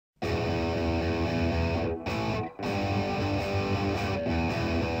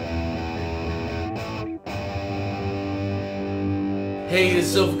Hey,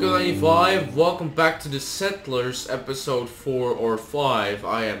 this is Silverco95. Welcome back to the Settlers episode 4 or 5.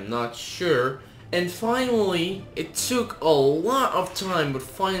 I am not sure. And finally, it took a lot of time, but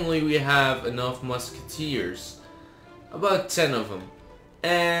finally we have enough musketeers. About 10 of them.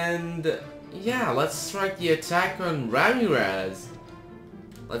 And yeah, let's strike the attack on Ramirez.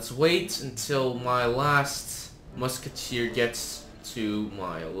 Let's wait until my last musketeer gets to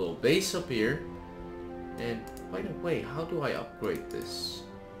my little base up here. And by the way, how do I upgrade this?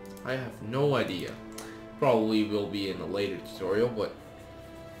 I have no idea. Probably will be in a later tutorial, but...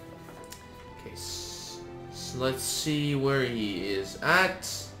 Okay, so let's see where he is at.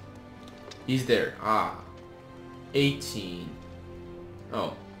 He's there. 18.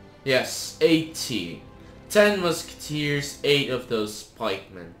 Oh, yes, 18. 10 musketeers, 8 of those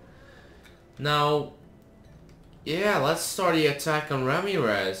pikemen. Now, yeah, let's start the attack on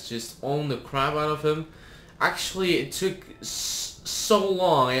Ramirez. Just own the crap out of him. Actually, it took so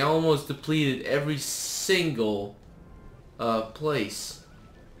long, I almost depleted every single place.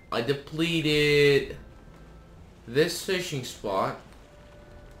 I depleted this fishing spot.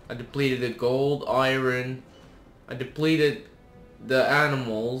 I depleted the gold, iron. I depleted the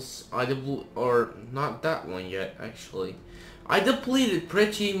animals. Or not that one yet, actually. I depleted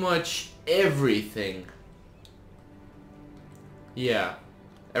pretty much everything. Yeah.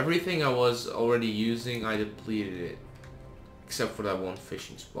 Everything I was already using, I depleted it. Except for that one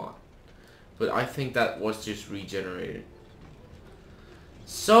fishing spot. But I think that was just regenerated.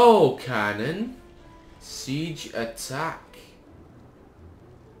 So, cannon. Siege attack.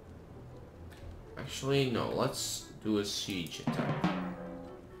 Actually, no. Let's do a siege attack.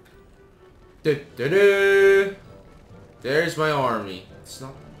 There's my army. It's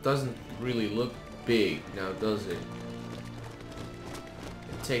not, doesn't really look big now, does it?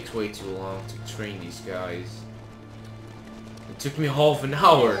 It takes way too long to train these guys. It took me half an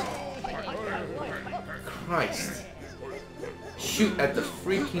hour. Christ. Shoot at the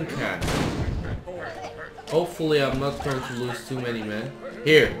freaking cannon. Hopefully I'm not going to lose too many men.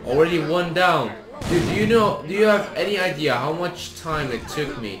 Here, already one down. Dude, do you have any idea how much time it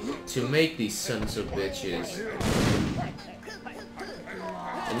took me to make these sons of bitches?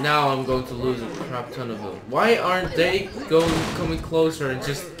 And now I'm going to lose a crap ton of them. Why aren't they coming closer and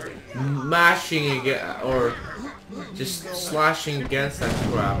just mashing again, or just slashing against that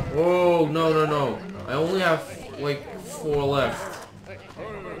crap? Oh, no. I only have like 4 left.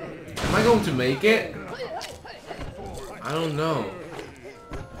 Am I going to make it? I don't know.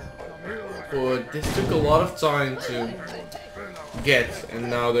 But this took a lot of time to get, and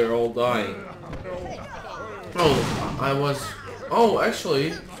now they're all dying. Oh, actually,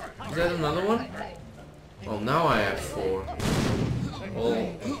 is that another one? Oh, now I have 4. Oh,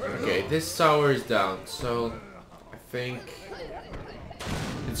 okay, this tower is down, so I think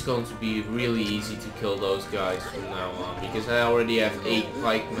it's going to be really easy to kill those guys from now on, because I already have 8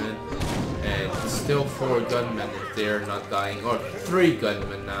 pikemen and still 4 gunmen if they're not dying, or 3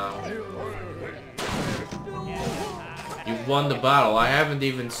 gunmen now. You've won the battle. I haven't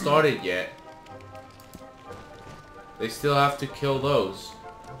even started yet. They still have to kill those.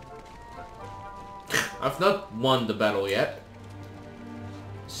 I've not won the battle yet.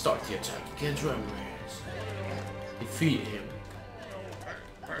 Start the attack against Ramirez. Defeat him.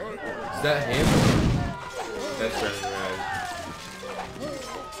 Is that him? That's Ramirez.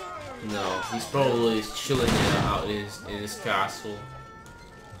 No, he's probably chilling out in his castle.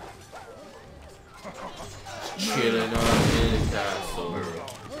 Chilling out in his castle.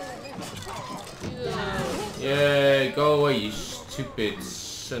 Yeah, go away, you stupid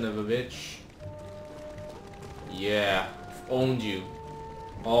son of a bitch. Yeah, I've owned you.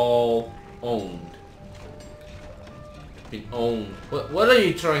 All owned. Been owned. What are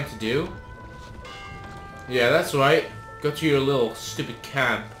you trying to do? Yeah, that's right. Go to your little stupid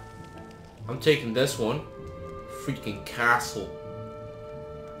camp. I'm taking this one. Freaking castle.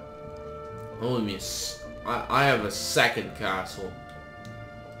 Only I have a second castle.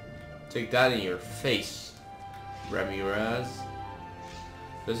 Take that in your face, Ramirez.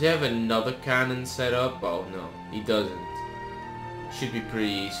 Does he have another cannon set up? Oh no, he doesn't. Should be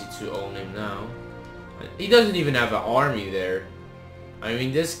pretty easy to own him now. He doesn't even have an army there. I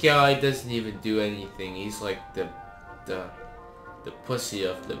mean, this guy doesn't even do anything. He's like the pussy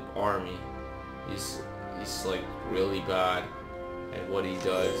of the army. He's like really bad at what he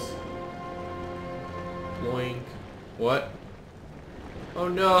does. Boink. What? Oh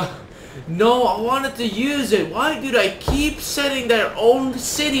no. No, I wanted to use it. Why did I keep setting their own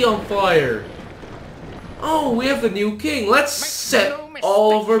city on fire? Oh, we have a new king. Let's set No mistake,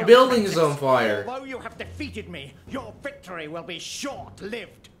 all of our Your buildings Highness. on fire. Although you have defeated me, your victory will be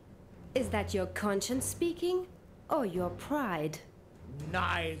short-lived. Is that your conscience speaking? Or your pride?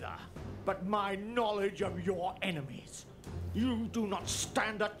 Neither, but my knowledge of your enemies. You do not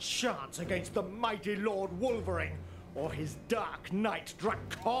stand a chance against the mighty Lord Wolverine or his Dark Knight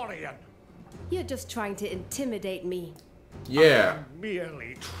Draconian. You're just trying to intimidate me. Yeah. I'm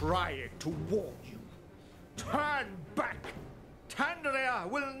merely trying to warn you. Turn back! Tandria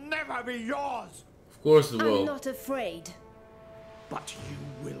will never be yours! Of course it I'm will. not afraid. But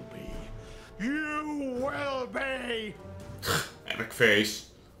you will be. You will be! Epic face.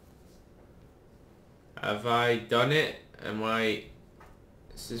 Have I done it? Am I...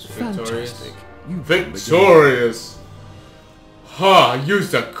 Is this victorious? Fantastic. You've Victorious! Ha!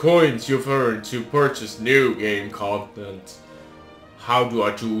 Use the coins you've earned to purchase new game content. How do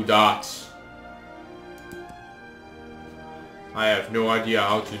I do that? I have no idea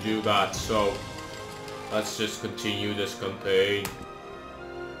how to do that, so let's just continue this campaign.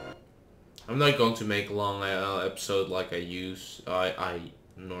 I'm not going to make a long episode like I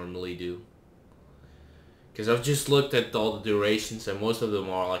normally do. Because I've just looked at all the durations and most of them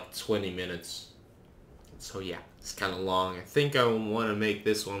are like 20 minutes. So yeah, it's kind of long. I think I want to make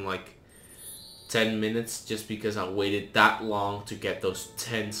this one like 10 minutes just because I waited that long to get those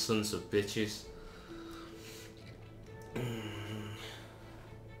 10 sons of bitches.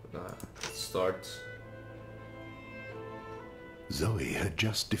 Let's start. Zoe had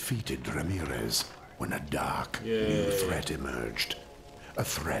just defeated Ramirez when a dark new Yay. threat emerged. A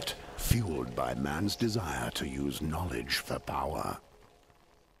threat fueled by man's desire to use knowledge for power.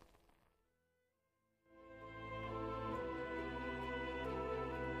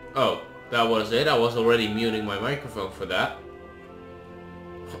 Oh, that was it? I was already muting my microphone for that.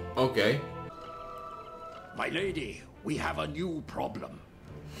 Okay. My lady, we have a new problem.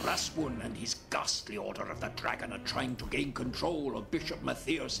 Raspun and his ghastly Order of the Dragon are trying to gain control of Bishop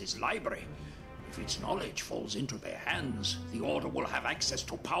Matthias's library. If its knowledge falls into their hands, the Order will have access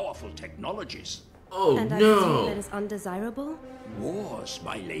to powerful technologies. Oh And I presume no! that is undesirable? Wars,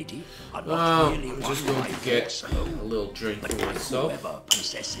 my lady, are not really I'm won just going by to get force a alone, little drink but for by myself. whoever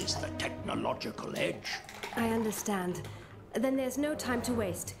possesses the technological edge. I understand. Then there's no time to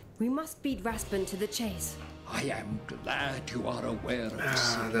waste. We must beat Raspin to the chase. I am glad you are aware of the That's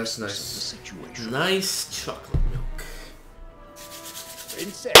seriousness nice. of the situation. Nice chocolate milk.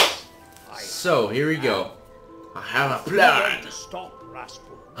 Princess, I So, here we go. I have a we are going plan. to stop Raspun.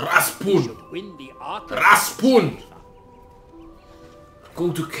 We Raspun! should win the art. Raspun! I'm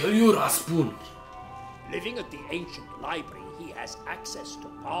going to kill you, Raspun! Living at the ancient library, he has access to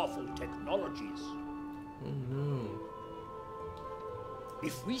powerful technologies.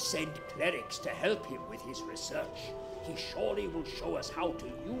 If we send clerics to help him with his research, he surely will show us how to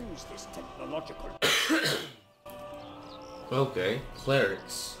use this technological. Okay,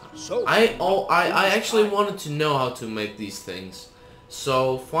 clerics. So I actually wanted to know how to make these things.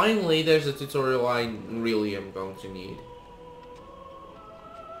 So finally there's a tutorial I really am going to need.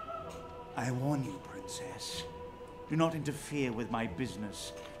 I warn you, Princess. Do not interfere with my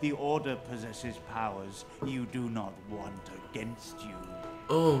business. The Order possesses powers you do not want against you.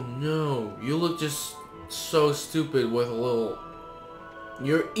 Oh no, you look just so stupid with a little...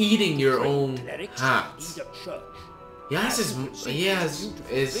 You're eating your own clerics hat. need a church. He has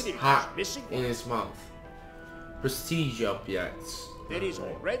his hat missing in his mouth. Prestige objects. There is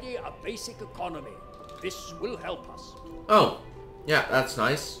already a basic economy. This will help us. Oh, yeah, that's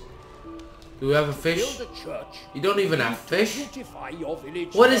nice. Do we have a fish? Build a church. You don't even have fish? Beautify your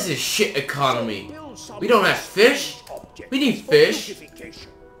village. What is this shit economy? Build some We don't have fish? objects We need for fish.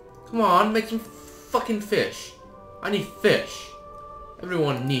 beautification. Come on, make some fucking fish. I need fish.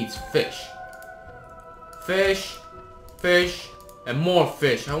 Everyone needs fish. Fish, fish, and more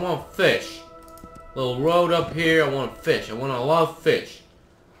fish. I want fish. Little road up here, I want fish. I want a lot of fish.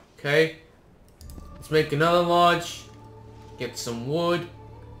 Okay? Let's make another lodge. Get some wood.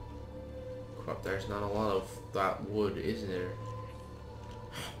 Crap, there's not a lot of that wood, is there?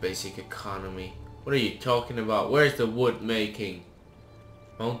 Basic economy. What are you talking about? Where's the wood making?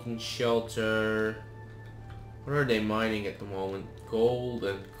 Mountain shelter. What are they mining at the moment? Gold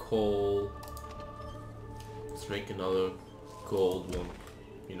and coal. Let's make another gold one.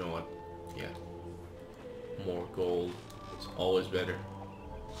 You know what? Yeah. More gold. It's always better.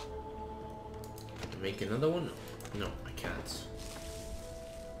 Make another one? No, I can't.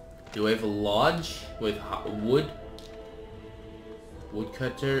 Do I have a lodge with wood?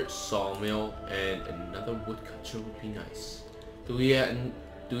 Woodcutter, sawmill, and another woodcutter would be nice. Do we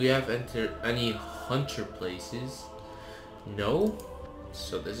Do we have any hunter places? No.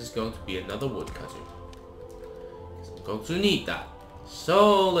 So this is going to be another woodcutter. I'm going to need that.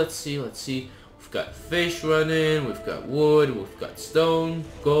 So let's see. We've got fish running, we've got wood, we've got stone,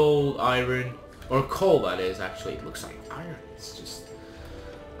 gold, iron, or coal that is. Actually, it looks like iron. It's just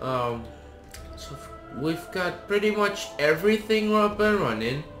so we've got pretty much everything up and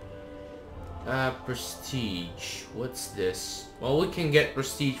running. Prestige. What's this? Well, we can get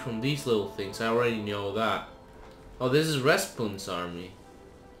prestige from these little things. I already know that. Oh, this is Raspun's army.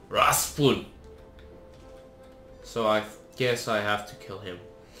 Raspun. So I guess I have to kill him.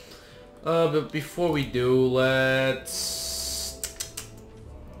 But before we do, let's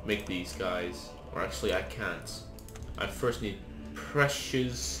make these guys. Or actually, I can't. I first need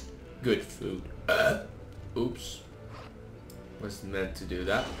precious good food. Oops. Was meant to do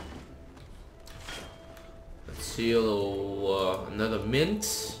that. Let's see a little, another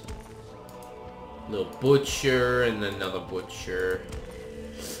mint. A little butcher and another butcher.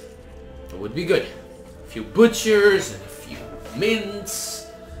 That would be good. A few butchers and a few mints.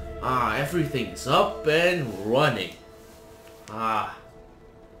 Ah, everything's up and running. Ah.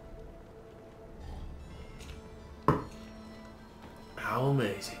 How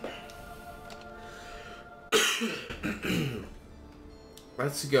amazing.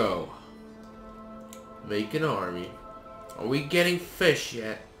 Let's go. Make an army. Are we getting fish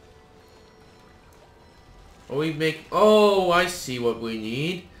yet? Are we make... Oh, I see what we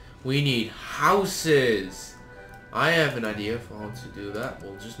need. We need houses. I have an idea of how to do that.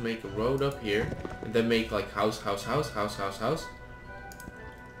 We'll just make a road up here. And then make like house.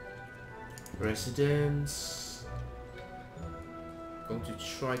 Residence. Going to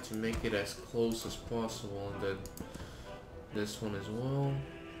try to make it as close as possible. And then this one as well.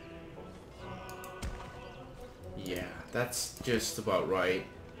 Yeah, that's just about right.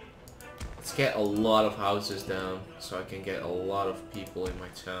 Let's get a lot of houses down so I can get a lot of people in my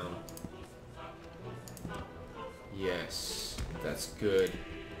town. Yes, that's good.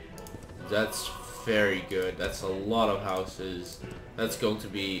 That's very good. That's a lot of houses. That's going to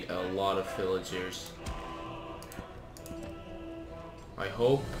be a lot of villagers. I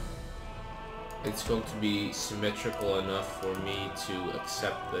hope it's going to be symmetrical enough for me to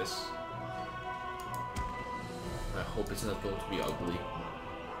accept this. I hope it's not going to be ugly.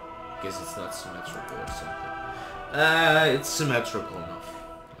 Guess it's not symmetrical or something. It's symmetrical enough.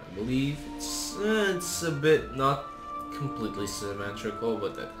 I believe it's a bit not completely symmetrical,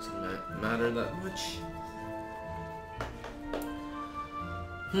 but that doesn't matter that much.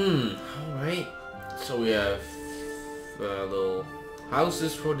 Alright. So we have little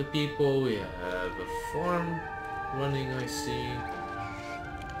houses for the people. We have a farm running, I see.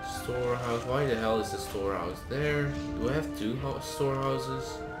 Storehouse. Why the hell is the storehouse there? Do I have two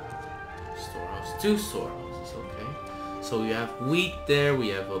storehouses? Storehouse. Two storehouses, okay. So we have wheat there, we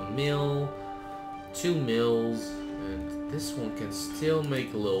have a mill, 2 mills, and this one can still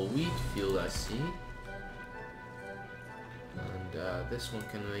make a little wheat field, I see. And this one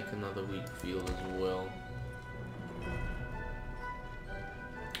can make another wheat field as well.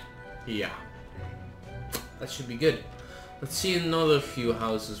 Yeah. That should be good. Let's see another few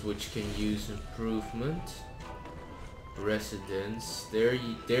houses which can use improvement. Residents.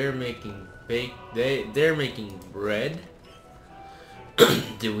 They're making they're making bread.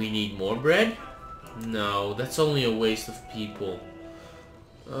 Do we need more bread? No, that's only a waste of people.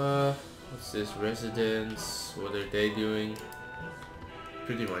 What's this? Residents. What are they doing?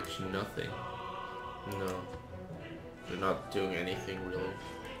 Pretty much nothing. No. They're not doing anything really.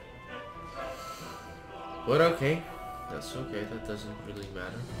 But okay. That's okay, that doesn't really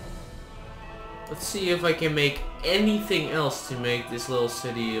matter. Let's see if I can make anything else to make this little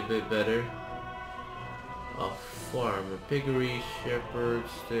city a bit better. A farm, a piggery, shepherd,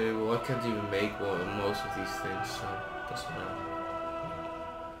 stable. I can't even make most of these things, so it doesn't matter.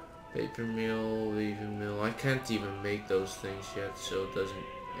 Paper mill, weaving mill. I can't even make those things yet, so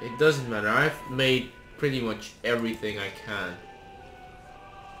it doesn't matter. I've made pretty much everything I can.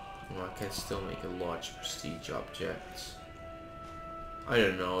 Well, I can still make a large prestige object. I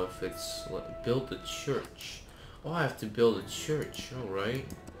don't know if it's... Build a church. Oh, I have to build a church. Alright.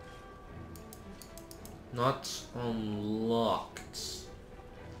 Not unlocked.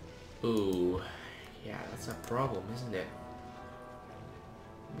 Ooh. Yeah, that's a problem, isn't it?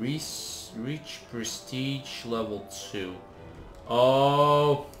 Reach prestige level 2.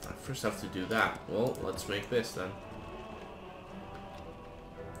 Oh, I first have to do that. Well, let's make this then.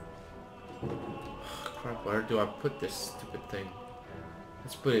 Crap, where do I put this stupid thing?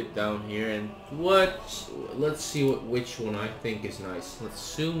 Let's put it down here, and let's see which one I think is nice.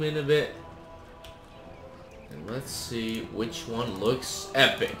 Let's zoom in a bit, and let's see which one looks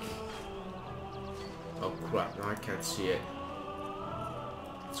epic. Oh crap, no, I can't see it.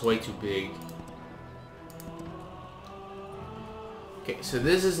 It's way too big. Okay, so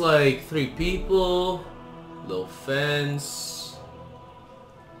this is like 3 people, little fence,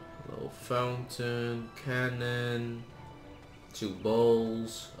 little fountain, cannon, 2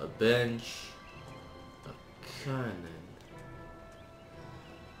 bowls, a bench, a cannon.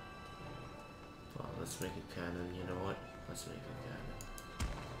 Oh, let's make a cannon, you know what? Let's make a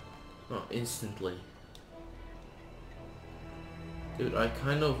cannon. Oh, instantly. Dude, I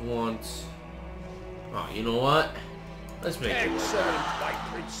kind of want... Oh, you know what? Let's make it. Excellent, my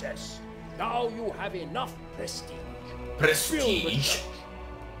princess. Now you have enough prestige. Prestige?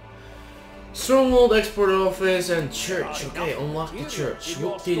 Stronghold, export office, and church. Okay, unlock the church.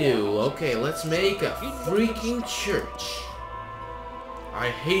 Whoop-de-doo. Okay, let's make a freaking church. I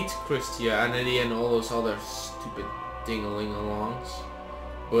hate Christianity and all those other stupid ding-a-ling-alongs.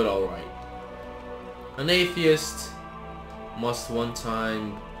 But alright. An atheist must one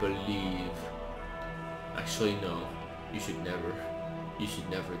time believe. Actually, no. You should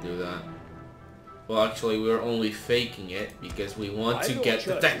never do that. Well, actually, we're only faking it because we want to get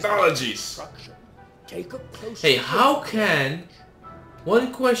the technologies. Hey, how can...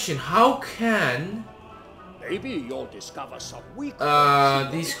 One question, how can... Maybe you'll discover some weak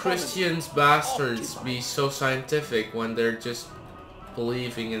these Christians bastards be so scientific when they're just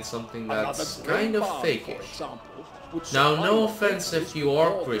believing in something that's kind of fakeish? Now, no offense if you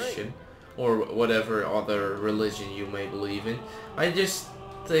are Christian, or whatever other religion you may believe in. I just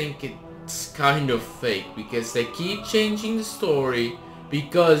think it's kind of fake because they keep changing the story,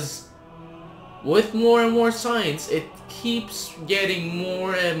 because with more and more science it keeps getting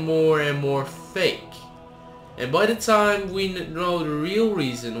more and more and more fake. And by the time we know the real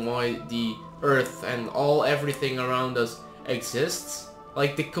reason why the Earth and everything around us exists,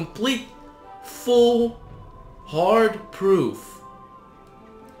 like the complete, full, hard proof,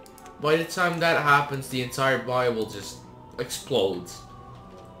 by the time that happens, the entire Bible just explodes.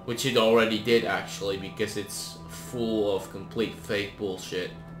 Which it already did, actually, because it's full of complete fake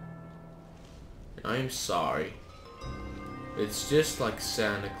bullshit. I'm sorry. It's just like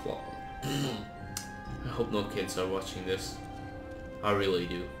Santa Claus. I hope no kids are watching this. I really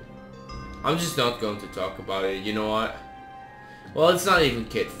do. I'm just not going to talk about it, you know what? Well, it's not even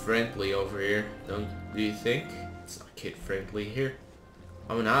kid-friendly over here, do you think? It's not kid-friendly here.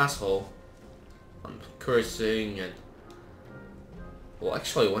 I'm an asshole. I'm cursing and... Well,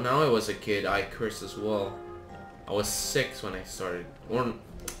 actually, when I was a kid, I cursed as well. I was 6 when I started... When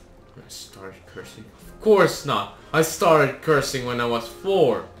I started cursing? Of course not! I started cursing when I was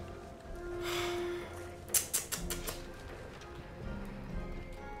 4!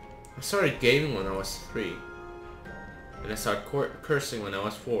 I started gaming when I was 3. And I started cursing when I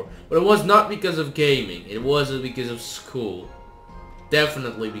was 4. But it was not because of gaming. It was because of school.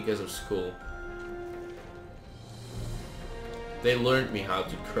 Definitely because of school. They learned me how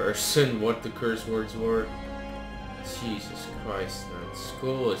to curse and what the curse words were. Jesus Christ, man.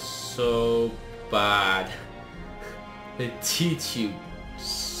 School is so bad. They teach you,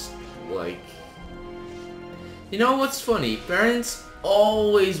 like... You know what's funny? Parents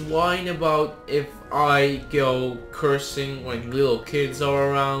always whine about if I go cursing when little kids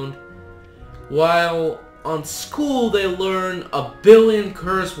are around. While on school they learn a billion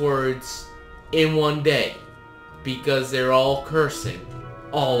curse words in one day. Because they're all cursing.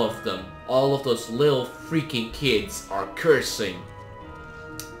 All of them. All of those little freaking kids are cursing.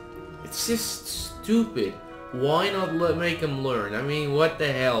 It's just stupid. Why not make them learn? I mean, what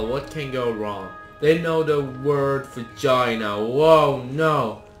the hell? What can go wrong? They know the word vagina. Whoa,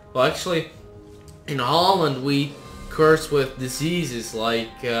 no. Well, actually, in Holland we curse with diseases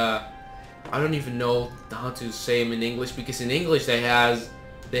like, I don't even know how to say them in English, because in English they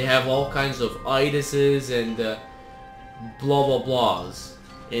have all kinds of itises and blah blah blahs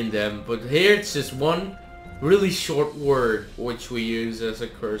in them, but here it's just one really short word which we use as a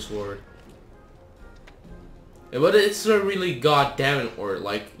curse word. But it's a really goddamn word.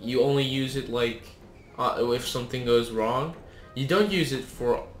 Like, you only use it like if something goes wrong. You don't use it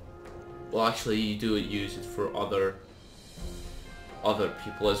for, well, actually you do use it for other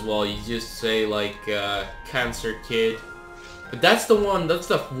people as well. You just say like cancer kid. But that's the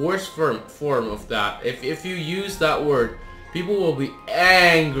worst form of that. If you use that word, people will be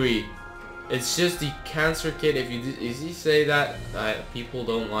angry. It's just the cancer kid. If you say that, people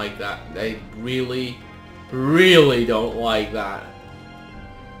don't like that. They really, really don't like that.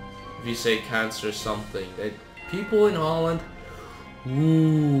 if you say cancer something. That people in Holland,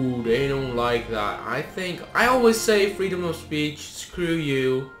 ooh, they don't like that. I always say freedom of speech, screw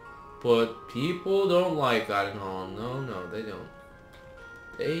you, but people don't like that in Holland. No, they don't.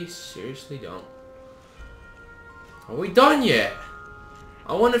 They seriously don't. Are we done yet?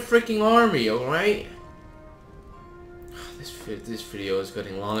 I want a freaking army, alright? This video is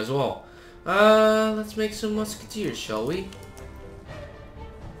getting long as well. Let's make some musketeers, shall we?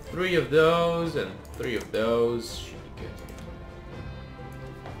 3 of those and 3 of those. Should be good.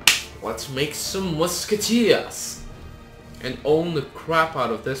 Let's make some musketeers and own the crap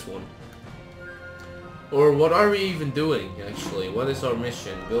out of this one. Or what are we even doing, actually? What is our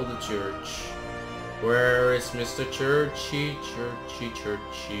mission? Build a church. Where is Mr. Churchy?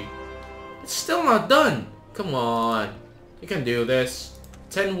 It's still not done. Come on. You can do this.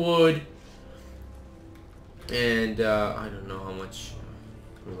 10 wood. And, I don't know how much,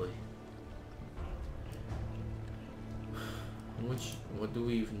 really. How much, what do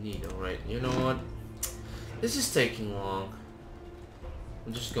we even need? Alright, you know what? This is taking long.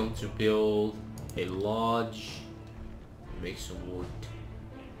 I'm just going to build a lodge. Make some wood.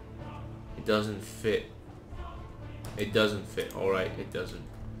 It doesn't fit. It doesn't fit. Alright, it doesn't.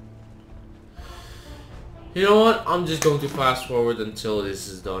 You know what? I'm just going to fast forward until this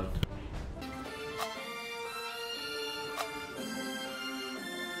is done.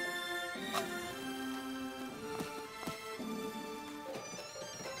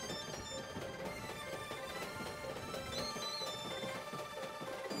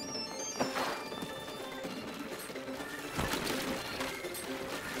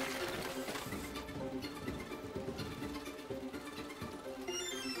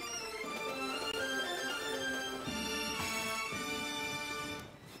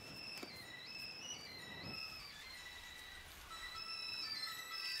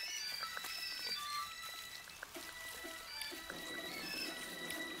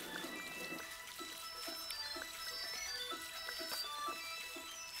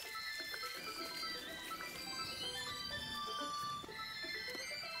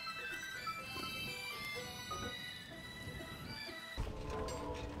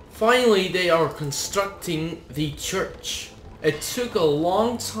 Finally, they are constructing the church. It took a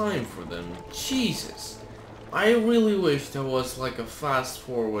long time for them. Jesus. I really wish there was like a fast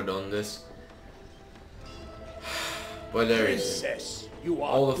forward on this. But there isn't.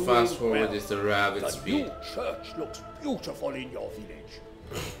 All the fast forward is the rabbit speed. The new church looks beautiful in your village.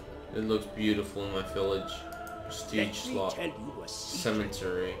 It looks beautiful in my village. Prestige slot.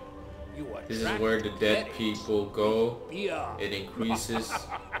 Cemetery. This is where the dead people go. It increases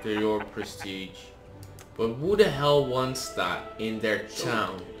your prestige. But who the hell wants that in their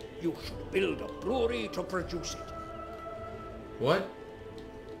town? You should build a brewery to produce it. What?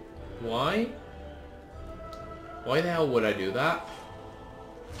 Why? Why the hell would I do that?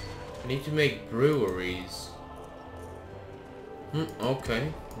 I need to make breweries.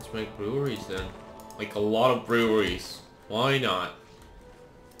 Okay. Let's make breweries then. Like a lot of breweries. Why not?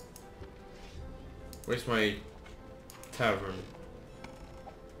 Where's my tavern?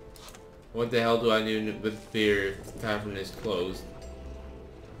 What the hell do I do with beer if the tavern is closed?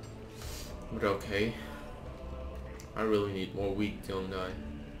 But okay. I really need more wheat, don't I?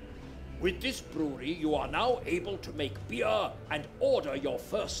 With this brewery, you are now able to make beer and order your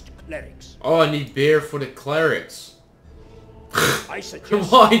first clerics. Oh, I need beer for the clerics. I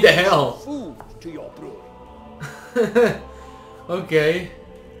suggest why the hell? Food to your brewery. Okay.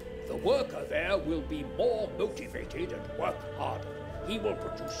 The worker there will be more motivated and work harder. He will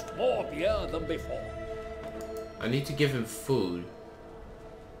produce more beer than before. I need to give him food.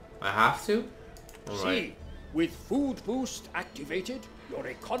 I have to? Alright. See, with food boost activated, your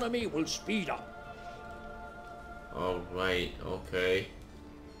economy will speed up. Alright, okay.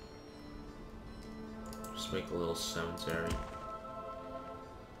 Just make a little cemetery.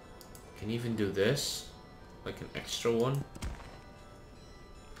 Can you even do this? Like an extra one?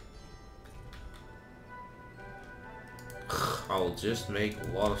 I'll just make a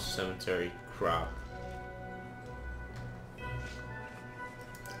lot of cemetery crap.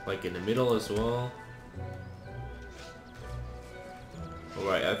 Like in the middle as well.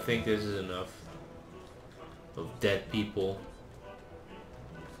 Alright, I think this is enough of dead people.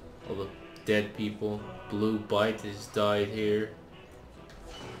 All the dead people. Blue Bite has died here.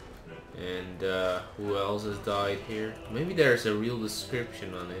 And who else has died here? Maybe there's a real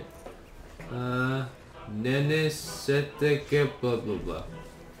description on it. Nene seteke blah blah blah.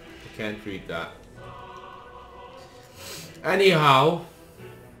 I can't read that. Anyhow,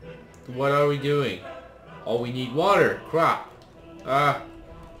 what are we doing? Oh, we need water. Crap.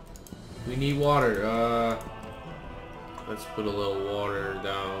 We need water. Let's put a little water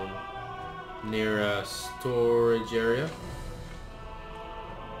down near a storage area.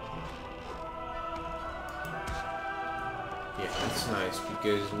 Yeah, that's nice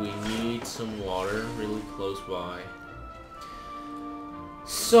because we need some water really close by.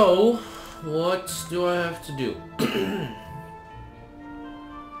 So, what do I have to do?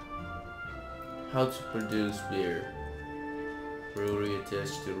 How to produce beer. Brewery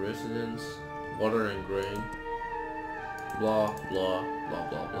attached to residence. Water and grain. Blah, blah, blah,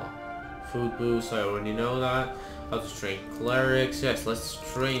 blah, blah. Food boost, I already know that. How to train clerics. Yes, let's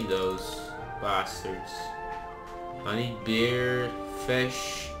train those bastards. I need beer,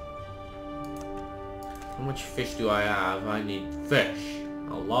 fish. How much fish do I have? I need fish.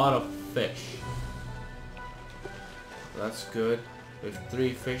 A lot of fish. That's good. With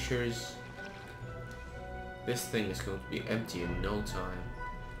 3 fishers. This thing is going to be empty in no time.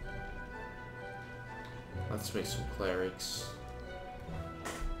 Let's make some clerics.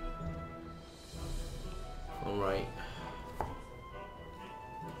 Alright.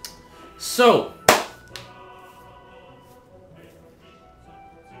 So.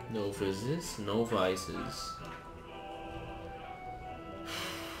 No vices, no vices.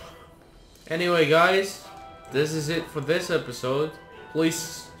 Anyway guys, this is it for this episode.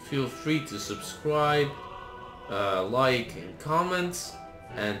 Please feel free to subscribe, like and comment.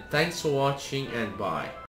 And thanks for watching and bye.